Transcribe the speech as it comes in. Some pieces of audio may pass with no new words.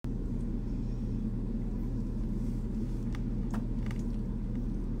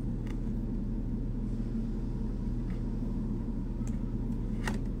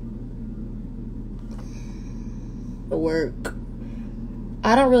work.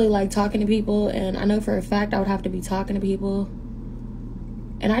 I don't really like talking to people, and I know for a fact I would have to be talking to people.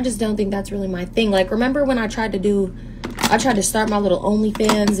 And I just don't think that's really my thing. Like, remember when I tried to start my little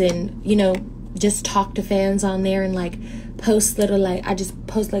OnlyFans and, you know, just talk to fans on there and, like, post little, like, I just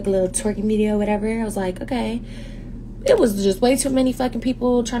post, like, a little twerking video or whatever. I was like, okay. It was just way too many fucking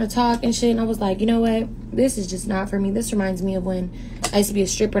people trying to talk and shit. And I was like, you know what? This is just not for me. This reminds me of when I used to be a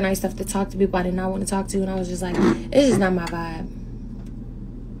stripper and I used to have to talk to people I did not want to talk to. And I was just like, it's just not my vibe.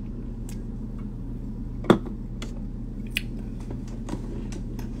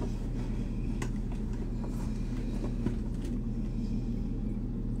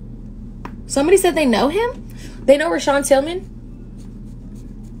 Somebody said they know him? They know Rashawn Tillman?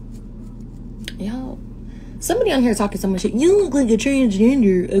 Yo, somebody on here talking so much shit. You look like a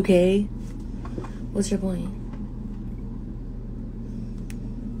transgender, okay? What's your point?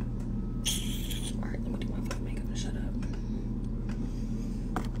 Alright, let me do my fucking makeup and shut up.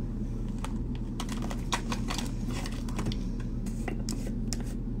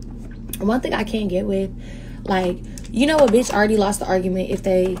 One thing I can't get with, like, you know, a bitch already lost the argument if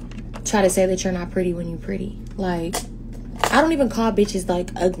they try to say that you're not pretty when you're pretty. Like, I don't even call bitches,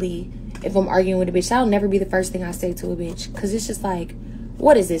 like, ugly if I'm arguing with a bitch. That'll never be the first thing I say to a bitch. Because it's just like,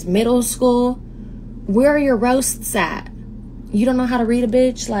 what is this, middle school? Where are your roasts at? You don't know how to read a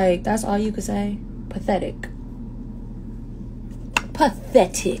bitch? Like, that's all you could say? Pathetic.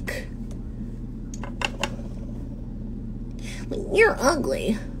 Pathetic. You're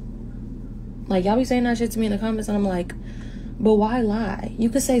ugly. Like, y'all be saying that shit to me in the comments, and I'm like, but why lie? You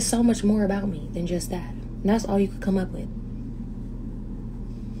could say so much more about me than just that. And that's all you could come up with.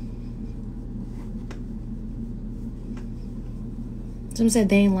 Someone said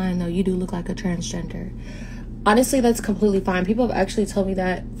they ain't lying though. You do look like a transgender. Honestly, that's completely fine. People have actually told me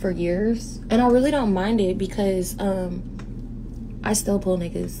that for years. And I really don't mind it because I still pull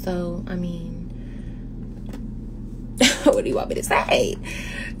niggas. So, I mean, what do you want me to say?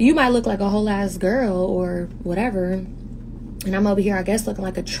 You might look like a whole ass girl or whatever. And I'm over here, I guess, looking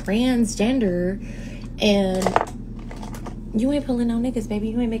like a transgender. And you ain't pulling no niggas, baby.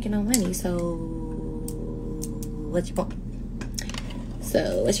 You ain't making no money. So, what's your point?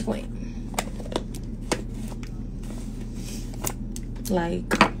 So, what's your point?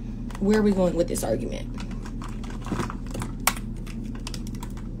 Like, where are we going with this argument?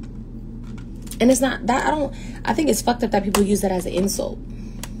 And it's not that, I think it's fucked up that people use that as an insult.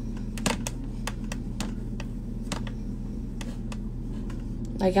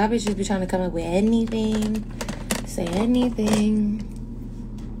 Like, y'all bitches be trying to come up with anything, say anything.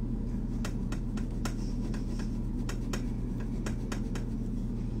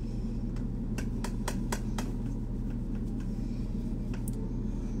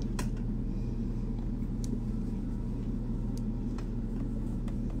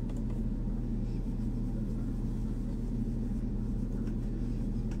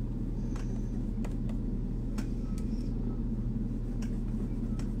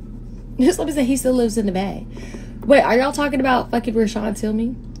 Just let me say he still lives in the Bay. Wait, are y'all talking about fucking Rashawn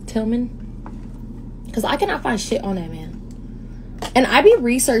Tillman? Because I cannot find shit on that man. And I be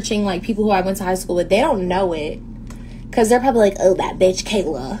researching, like, people who I went to high school with. They don't know it. Because they're probably like, oh, that bitch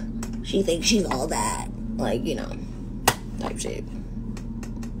Kayla. She thinks she's all that. Like, you know, type shit.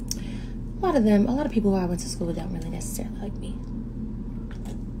 A lot of people who I went to school with don't really necessarily like me.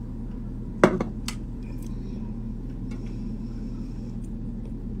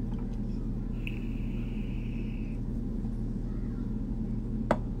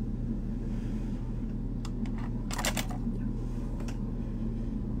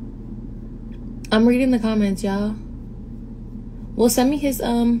 I'm reading the comments, y'all. Well, send me his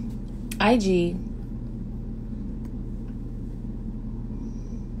IG.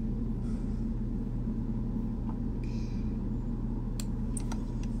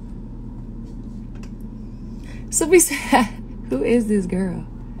 Somebody said, who is this girl?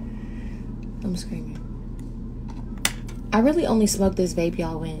 I'm screaming. I really only smoke this vape,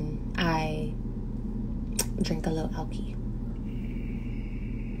 y'all, when I drink a little alky.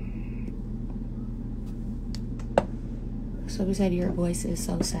 So we said your voice is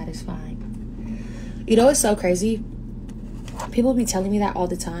so satisfying. You know, it's so crazy. People be telling me that all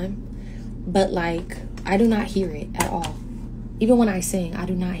the time. But, like, I do not hear it at all. Even when I sing, I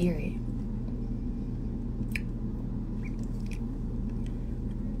do not hear it.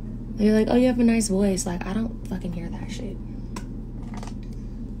 They're like, oh, you have a nice voice. Like, I don't fucking hear that shit.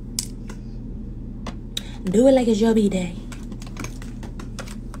 Do it like it's your B-day.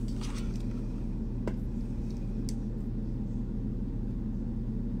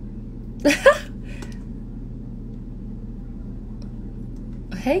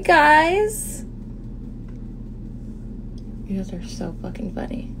 Hey guys. You guys are so fucking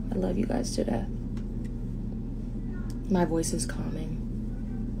funny. I love you guys to death. My voice is calming.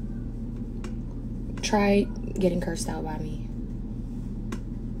 Try getting cursed out by me.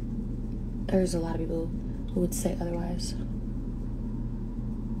 There's a lot of people who would say otherwise.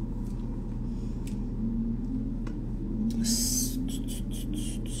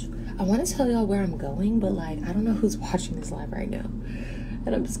 I want to tell y'all where I'm going, but like I don't know who's watching this live right now,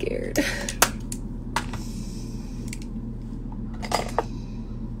 and I'm scared.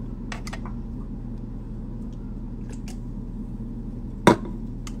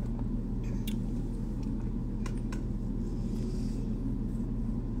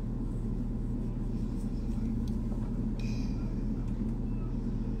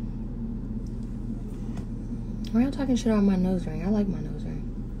 Why y'all talking shit on my nose ring? I like my nose ring.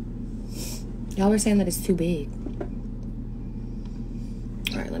 Y'all were saying that it's too big.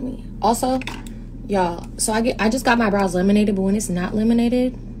 All right, let me. Also, y'all, so I just got my brows laminated, but when it's not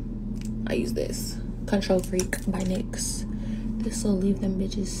laminated, I use this Control Freak by NYX. This will leave them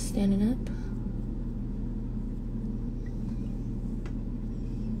bitches standing up.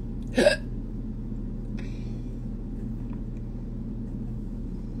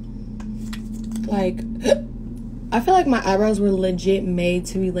 Like, I feel like my eyebrows were legit made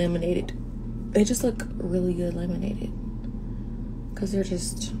to be laminated. They just look really good laminated. Because they're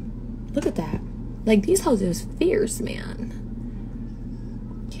just... Look at that. Like, these hoes is fierce, man.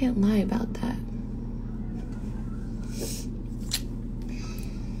 Can't lie about that.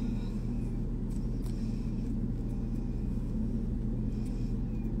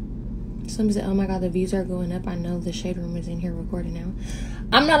 Somebody said, oh my god, the views are going up. I know the Shade Room is in here recording now.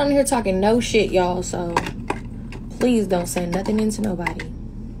 I'm not on here talking no shit, y'all, so... Please don't say nothing into nobody.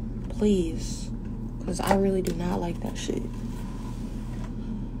 Please. Because I really do not like that shit.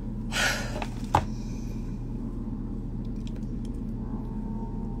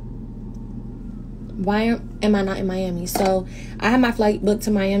 Why am I not in Miami? So, I had my flight booked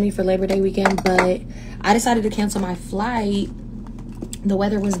to Miami for Labor Day weekend, but I decided to cancel my flight. The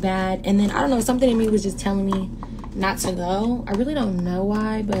weather was bad. And then, I don't know, something in me was just telling me not to go. I really don't know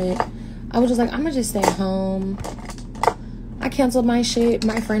why, but I was just like, I'm gonna just stay home. I canceled my shit.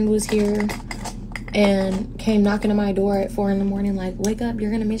 My friend was here and came knocking on my door at 4 in the morning like, wake up,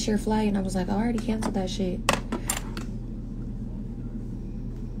 you're gonna miss your flight. And I was like, I already canceled that shit.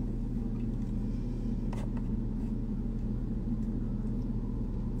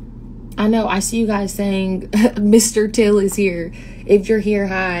 I know, I see you guys saying Mr. Till is here. If you're here,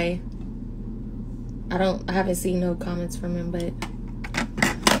 hi. I haven't seen no comments from him, but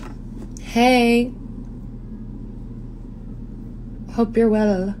hey. Hope you're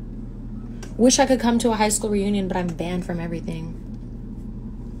well. Wish I could come to a high school reunion, but I'm banned from everything.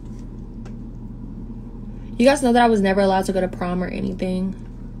 You guys know that I was never allowed to go to prom or anything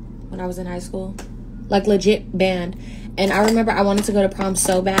when I was in high school? Like, legit banned. And I remember I wanted to go to prom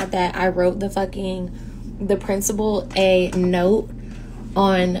so bad that I wrote the principal a note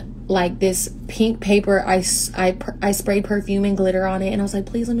on like this pink paper. I sprayed perfume and glitter on it, and I was like,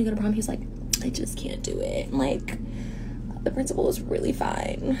 please let me go to prom. He's like, I just can't do it. And like, the principal was really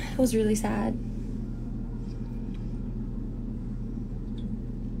fine. It was really sad.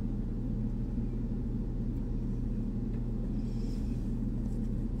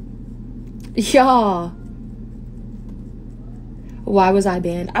 Y'all, why was I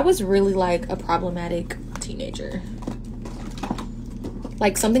banned? I was really like a problematic teenager.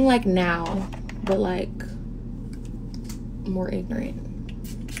 Like something like now, but like more ignorant.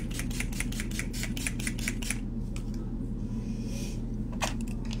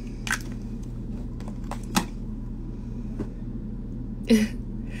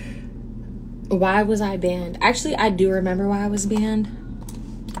 Why was I banned? Actually, I do remember why I was banned.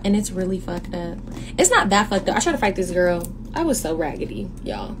 And it's really fucked up. It's not that fucked up. I tried to fight this girl. I was so raggedy,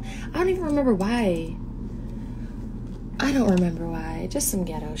 y'all. I don't even remember why. I don't remember why. Just some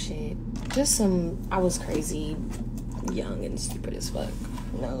ghetto shit. Just some... I was crazy, young, and stupid as fuck.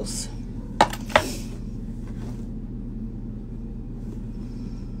 Who knows?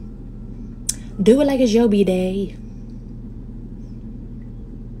 Do it like it's your B-day.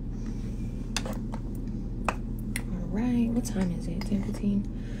 Alright, what time is it? 10:15.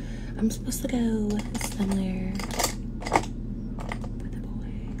 I'm supposed to go somewhere with a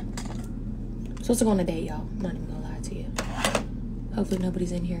boy. I'm supposed to go on a date, y'all. I'm not even gonna lie to you. Hopefully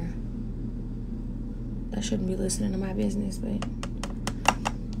nobody's in here that shouldn't be listening to my business, but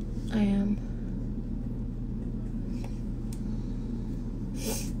I am.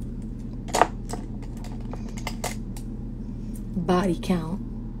 Body count.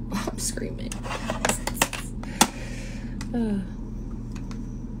 I'm screaming.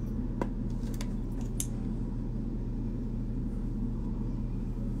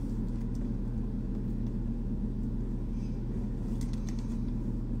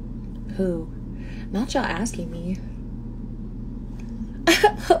 Who? Not y'all asking me.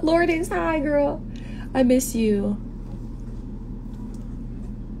 Lourdes, hi girl. I miss you.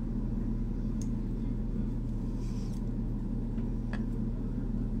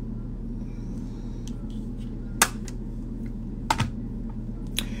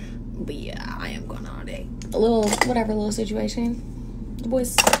 But yeah, I am going on a date. A little, whatever little situation. The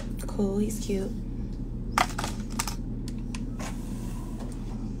boy's cool, he's cute.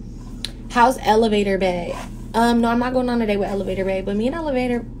 How's Elevator Bay? No, I'm not going on a date with Elevator Bay, but me and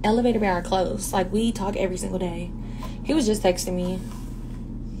Elevator Bay are close. Like, we talk every single day. He was just texting me.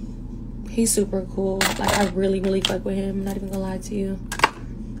 He's super cool. Like, I really, really fuck with him. I'm not even gonna lie to you.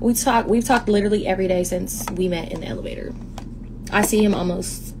 We've talked literally every day since we met in the elevator. I see him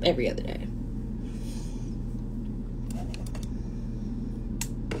almost every other day.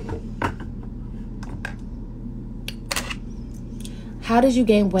 How did you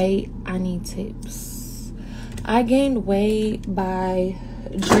gain weight? I need tips. I gained weight by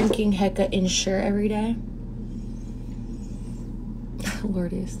drinking Hecka Ensure every day.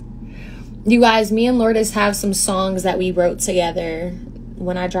 Lourdes. You guys, me and Lourdes have some songs that we wrote together.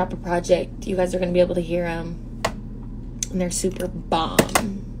 When I drop a project, you guys are going to be able to hear them. And they're super bomb.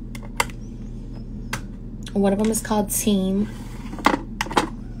 One of them is called Team.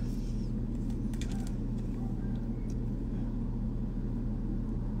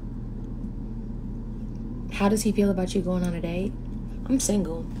 How does he feel about you going on a date? I'm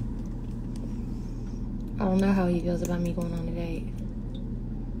single. I don't know how he feels about me going on a date.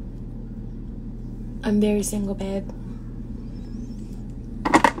 I'm very single, babe.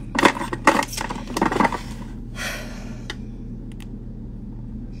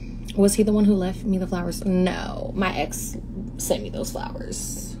 Was he the one who left me the flowers? No, my ex sent me those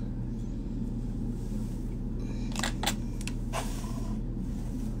flowers.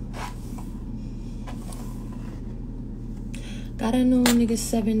 Got a new nigga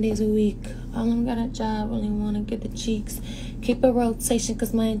 7 days a week. All them got a job, only wanna get the cheeks. Keep a rotation,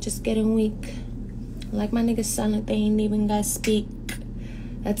 cause mine just getting weak. Like my niggas silent, they ain't even gotta speak.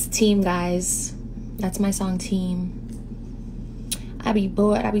 That's Team, guys. That's my song, Team. I be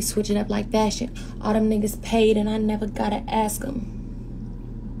bored, I be switching up like fashion. All them niggas paid and I never gotta ask them.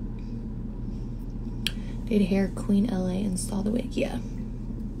 Did Hair Queen LA install the wig? Yeah.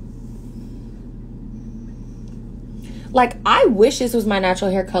 Like, I wish this was my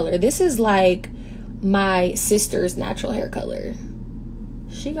natural hair color. This is like my sister's natural hair color.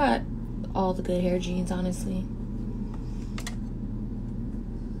 She got all the good hair genes, honestly.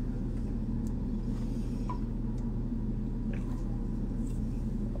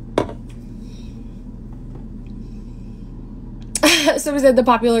 Someone said the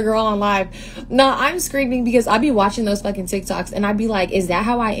popular girl on live. No, I'm screaming because I be watching those fucking TikToks and I be like, is that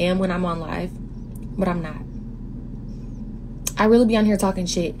how I am when I'm on live? But I'm not. I really be on here talking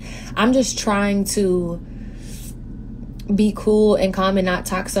shit. I'm just trying to be cool and calm and not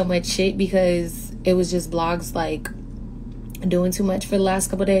talk so much shit because it was just vlogs like doing too much for the last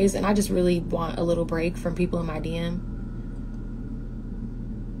couple days, and I just really want a little break from people in my DM.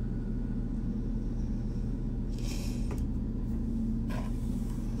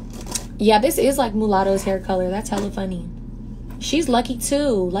 Yeah, this is like Mulatto's hair color. That's hella funny. She's lucky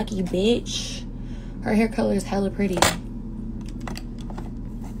too. Lucky bitch. Her hair color is hella pretty.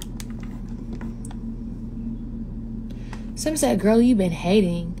 Some said, girl, you been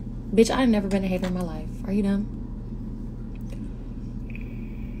hating. Bitch, I've never been a hater in my life. Are you dumb?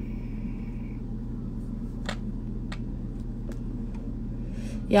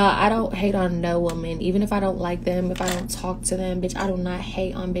 Y'all, I don't hate on no woman. Even if I don't like them, if I don't talk to them, bitch, I do not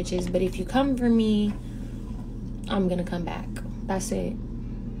hate on bitches. But if you come for me, I'm gonna come back. That's it.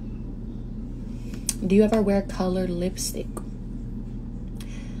 Do you ever wear colored lipstick?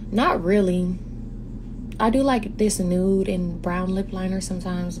 Not really. I do like this nude and brown lip liner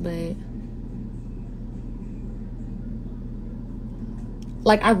sometimes, but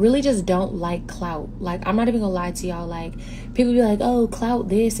like I really just don't like clout. Like, I'm not even gonna lie to y'all. Like, people be like, oh, clout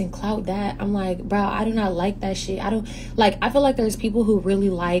this and clout that. I'm like, bro, I do not like that shit. I don't like, I feel like there's people who really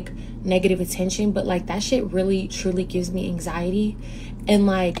like negative attention, but like that shit really truly gives me anxiety. And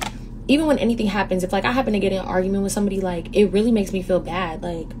like, even when anything happens, if like I happen to get in an argument with somebody, like it really makes me feel bad.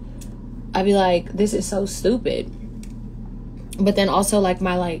 Like, I'd be like, this is so stupid. But then also like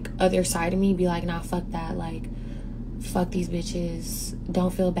my like other side of me be like, nah, fuck that. Like, fuck these bitches,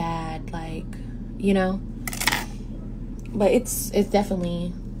 don't feel bad, like, you know. But it's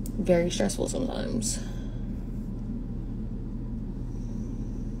definitely very stressful sometimes.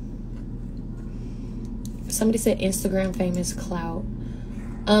 Somebody said Instagram famous clout.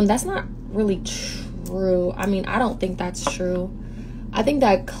 That's not really true. I mean, I don't think that's true. I think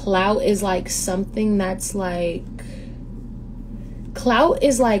that clout is like something that's like, clout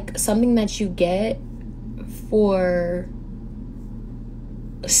is like something that you get for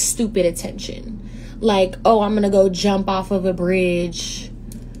stupid attention. Like, oh, I'm gonna go jump off of a bridge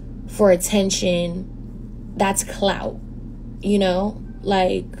for attention. That's clout, you know?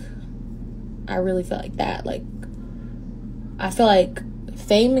 Like, I really feel like that. Like, I feel like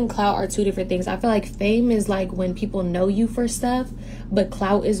fame and clout are two different things. I feel like fame is like when people know you for stuff, but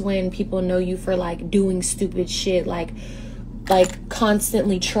clout is when people know you for like doing stupid shit, like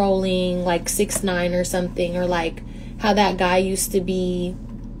constantly trolling like 6ix9ine or something, or like how that guy used to be,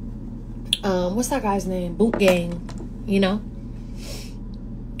 what's that guy's name? Boot Gang, you know?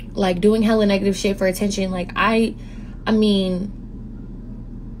 Like doing hella negative shit for attention. Like I mean,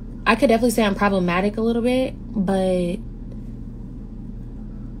 I could definitely say I'm problematic a little bit, but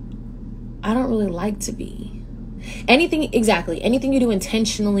I don't really like to be. Anything you do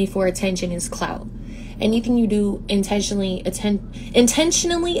intentionally for attention is clout. Anything you do intentionally attention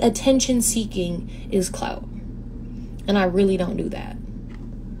seeking is clout. And I really don't do that.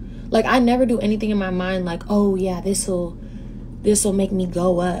 Like, I never do anything in my mind like, oh yeah, this'll make me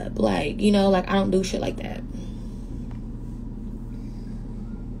go up. Like, you know, like I don't do shit like that.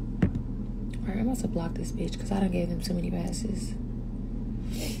 Alright, I'm about to block this bitch because I done gave them too many passes.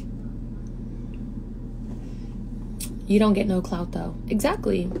 You don't get no clout though.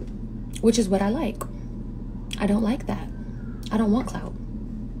 Exactly. Which is what I like. I don't like that. I don't want clout.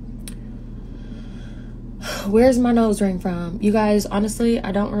 Where's my nose ring from? You guys, honestly,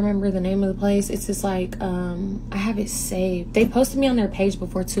 I don't remember the name of the place. It's just like, I have it saved. They posted me on their page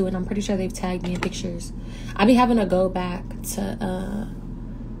before too, and I'm pretty sure they've tagged me in pictures. I be having to go back to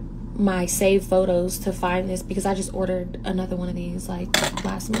my saved photos to find this because I just ordered another one of these like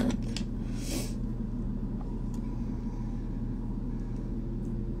last month.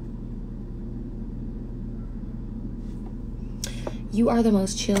 You are the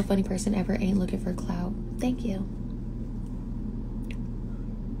most chill, funny person ever. Ain't looking for clout. Thank you.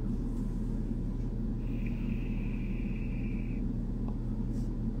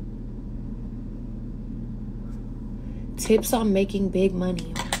 Tips on making big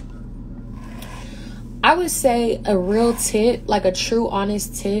money. I would say a real tip, like a true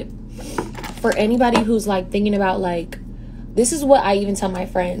honest tip for anybody who's like thinking about like, this is what I even tell my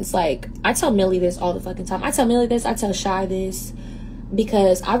friends. Like, I tell Millie this all the fucking time. I tell Millie this, I tell Shy this.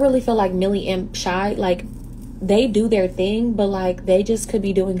 Because I really feel like Millie and Shy, like, they do their thing, but, like, they just could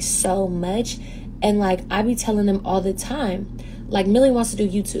be doing so much. And, like, I be telling them all the time. Like, Millie wants to do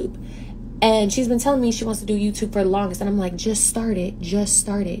YouTube. And she's been telling me she wants to do YouTube for the longest. And I'm like, just start it. Just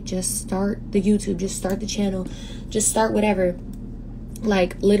start it. Just start the YouTube. Just start the channel. Just start whatever.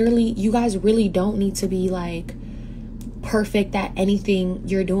 Like, literally, you guys really don't need to be, like, perfect at anything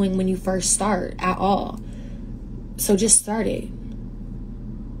you're doing when you first start at all. So just start it.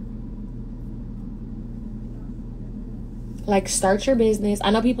 Like, start your business. I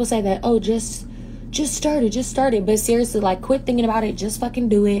know people say that, oh, just start it. But seriously, like, quit thinking about it. Just fucking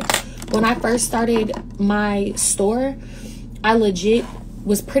do it. When I first started my store, I legit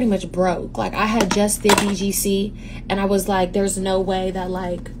was pretty much broke. Like, I had just did BGC, and I was like, there's no way that,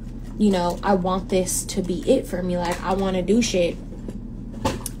 like, you know, I want this to be it for me. Like, I want to do shit.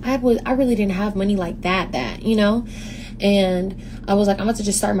 I really didn't have money like that, you know? And I was like, I'm about to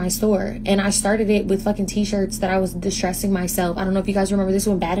just start my store. And I started it with fucking t-shirts that I was distressing myself. I don't know if you guys remember this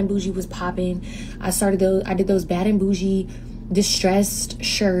when Bad and Bougie was popping. I did those Bad and Bougie distressed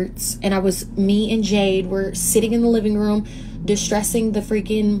shirts. And me and Jade were sitting in the living room distressing the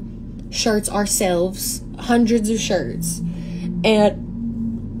freaking shirts ourselves. Hundreds of shirts.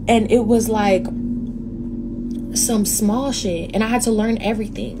 And it was like some small shit. And I had to learn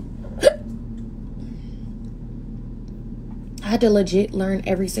everything. I had to legit learn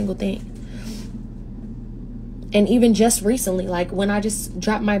every single thing. And even just recently, like when I just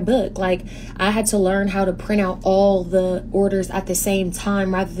dropped my book, like I had to learn how to print out all the orders at the same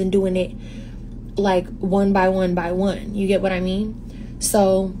time rather than doing it like one by one by one. You get what I mean?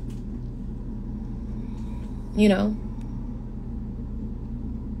 So, you know.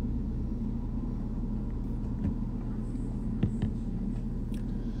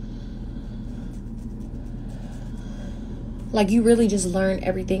 Like, you really just learn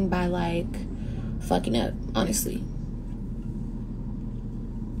everything by, like, fucking up, honestly.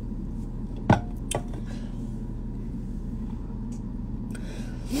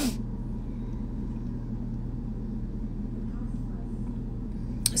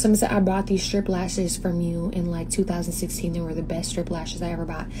 Someone said, I bought these strip lashes from you in like 2016. They were the best strip lashes I ever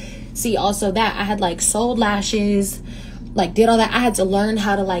bought. See, also that I had like sold lashes, like did all that. I had to learn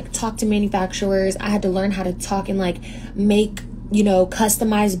how to like talk to manufacturers. I had to learn how to talk and like make, you know,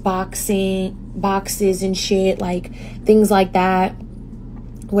 customized boxes and shit, like things like that.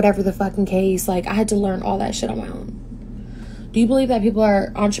 Whatever the fucking case, like I had to learn all that shit on my own. Do you believe that people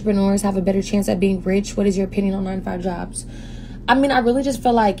are entrepreneurs have a better chance at being rich? What is your opinion on 9-to-5 jobs? I mean, I really just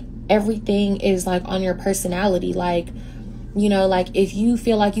feel like everything is like on your personality. Like, you know, like if you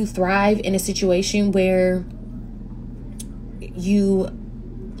feel like you thrive in a situation where you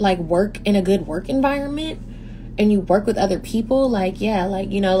like work in a good work environment and you work with other people, like, yeah,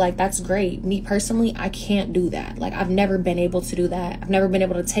 like, you know, like that's great. Me personally, I can't do that. Like, I've never been able to do that. I've never been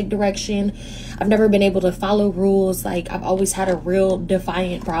able to take direction. I've never been able to follow rules. Like, I've always had a real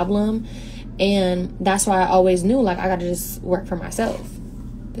defiant problem. And that's why I always knew, like, I gotta just work for myself.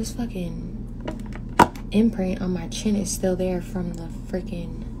 This fucking imprint on my chin is still there from the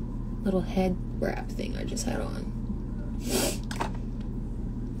freaking little head wrap thing I just had on.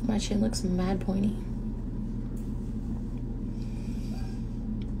 My chin looks mad pointy.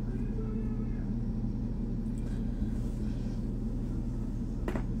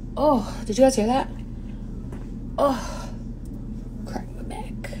 Oh, did you guys hear that? Oh, crack my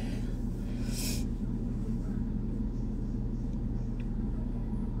back.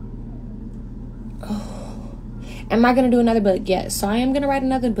 Oh, am I gonna do another book? Yes. So I am gonna write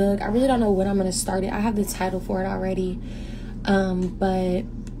another book. I really don't know when I'm gonna start it. I have the title for it already, but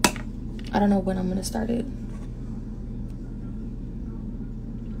I don't know when I'm gonna start it.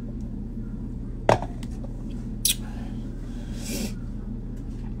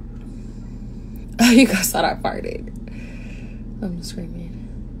 You guys thought I farted. I'm screaming.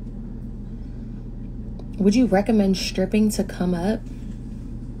 Would you recommend stripping to come up?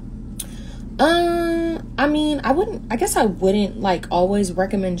 I mean, I guess I wouldn't like always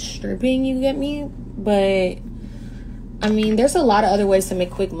recommend stripping, you get me? But I mean, there's a lot of other ways to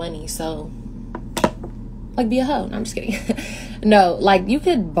make quick money, so like be a hoe. No, I'm just kidding. No, like you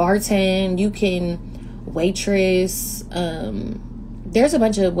could bartend, you can waitress, there's a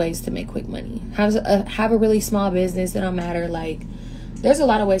bunch of ways to make quick money. Have a really small business, it don't matter. Like, there's a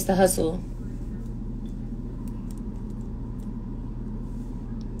lot of ways to hustle.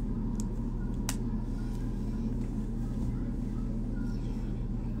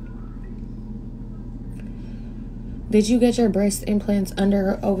 Did you get your breast implants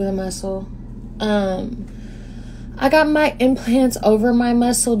under or over the muscle? I got my implants over my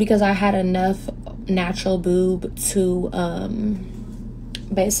muscle because I had enough natural boob to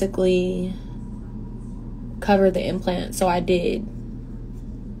basically cover the implant. So I did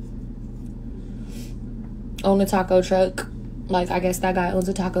own a taco truck. Like, I guess that guy owns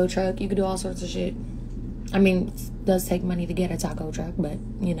a taco truck. You could do all sorts of shit. I mean, it does take money to get a taco truck, but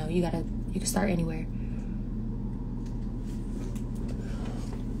you know, you can start anywhere.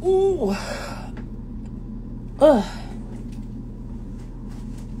 Ooh. Ugh.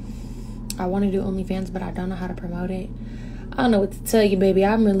 I want to do OnlyFans, but I don't know how to promote it. I don't know what to tell you, baby.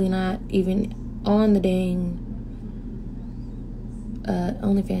 I'm really not even on the dang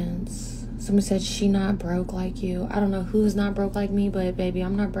OnlyFans. Someone said she not broke like you. I don't know who's not broke like me, but baby,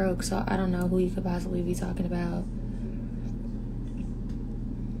 I'm not broke, so I don't know who you could possibly be talking about.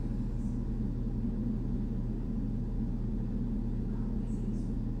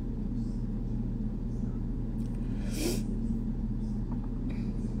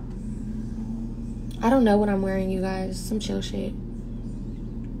 I don't know what I'm wearing, you guys. Some chill shit.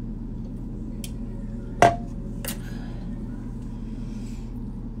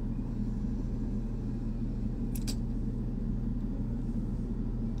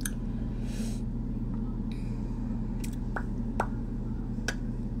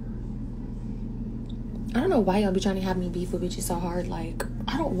 I don't know why y'all be trying to have me beef with bitches so hard. Like,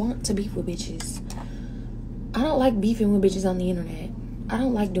 I don't want to beef with bitches. I don't like beefing with bitches on the internet. I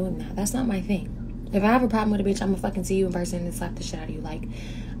don't like doing that. That's not my thing. If I have a problem with a bitch, I'm gonna fucking see you in person and slap the shit out of you. Like,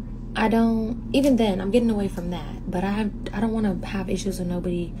 I don't, even then, I'm getting away from that. But I don't want to have issues with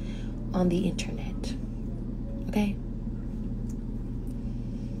nobody on the internet. Okay?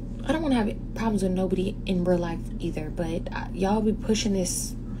 I don't want to have problems with nobody in real life either. But y'all be pushing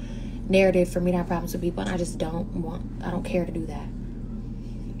this narrative for me to have problems with people, and I just I don't care to do that.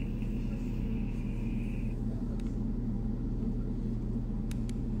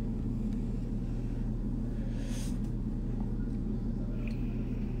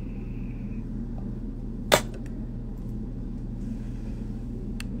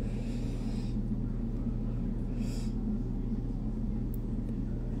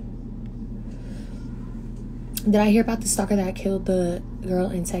 Did I hear about the stalker that killed the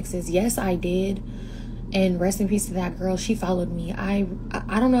girl in Texas? Yes, I did. And rest in peace to that girl. She followed me. I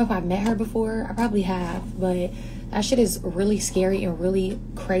don't know if I've met her before. I probably have. But that shit is really scary and really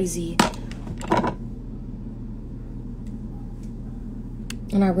crazy.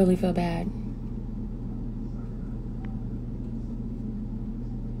 And I really feel bad.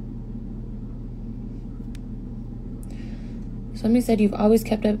 Somebody said you've always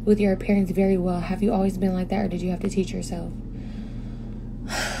kept up with your appearance very well. Have you always been like that, or did you have to teach yourself?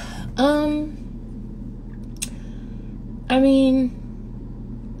 I mean,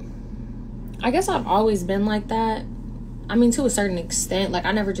 I guess I've always been like that. I mean, to a certain extent. Like,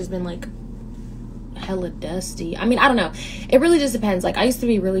 I never just been like hella dusty. I mean, I don't know. It really just depends. Like, I used to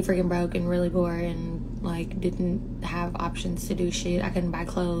be really freaking broke and really poor and like didn't have options to do shit. I couldn't buy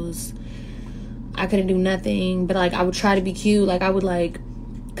clothes. I couldn't do nothing, but like I would try to be cute. Like I would like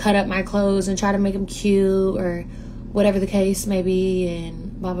cut up my clothes and try to make them cute or whatever the case may be,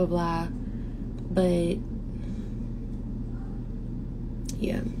 and blah blah blah. But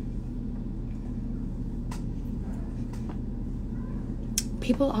yeah,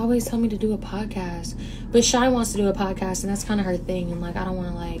 people always tell me to do a podcast, but Shy wants to do a podcast, and that's kind of her thing. And like I don't want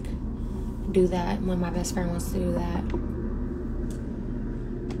to like do that when my best friend wants to do that.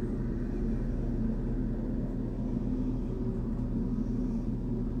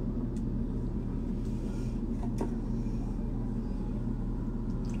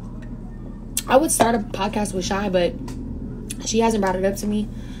 I would start a podcast with Shy, but she hasn't brought it up to me.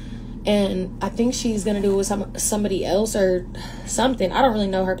 And I think she's going to do it with somebody else or something. I don't really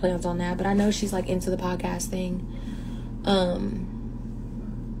know her plans on that, but I know she's like into the podcast thing.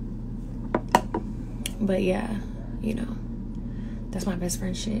 But yeah, you know, that's my best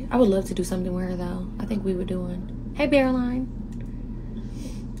friend shit. I would love to do something with her though. I think we would do one. Hey, Caroline.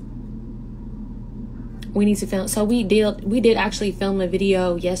 We need to film. So we did actually film a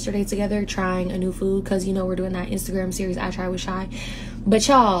video yesterday together trying a new food, because you know we're doing that Instagram series I Try with Shy. But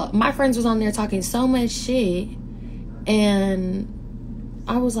y'all, my friends was on there talking so much shit, and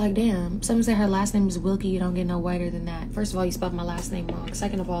I was like, damn. Someone said her last name is Wilkie. You don't get no whiter than that. First of all, you spelled my last name wrong.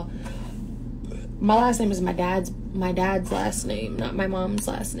 Second of all, my last name is my dad's last name, not my mom's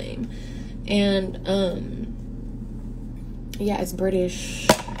last name. And yeah, it's British.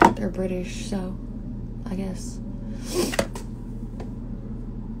 They're British, so I guess.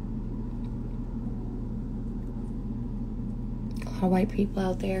 A lot of white people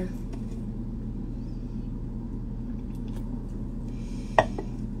out there.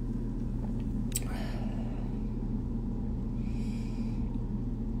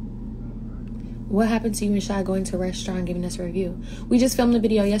 What happened to you and Shy going to a restaurant and giving us a review? We just filmed the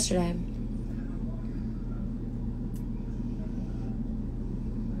video yesterday.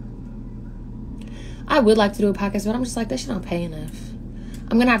 I would like to do a podcast, but I'm just like, that shit don't pay enough.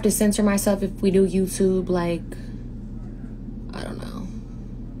 I'm gonna have to censor myself if we do YouTube, like, I don't know.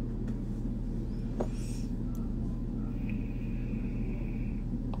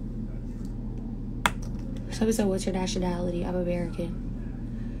 Somebody said, what's your nationality? I'm American.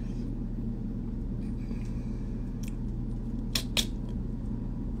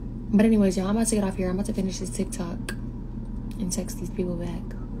 But anyways, y'all, I'm about to get off here. I'm about to finish this TikTok and text these people back.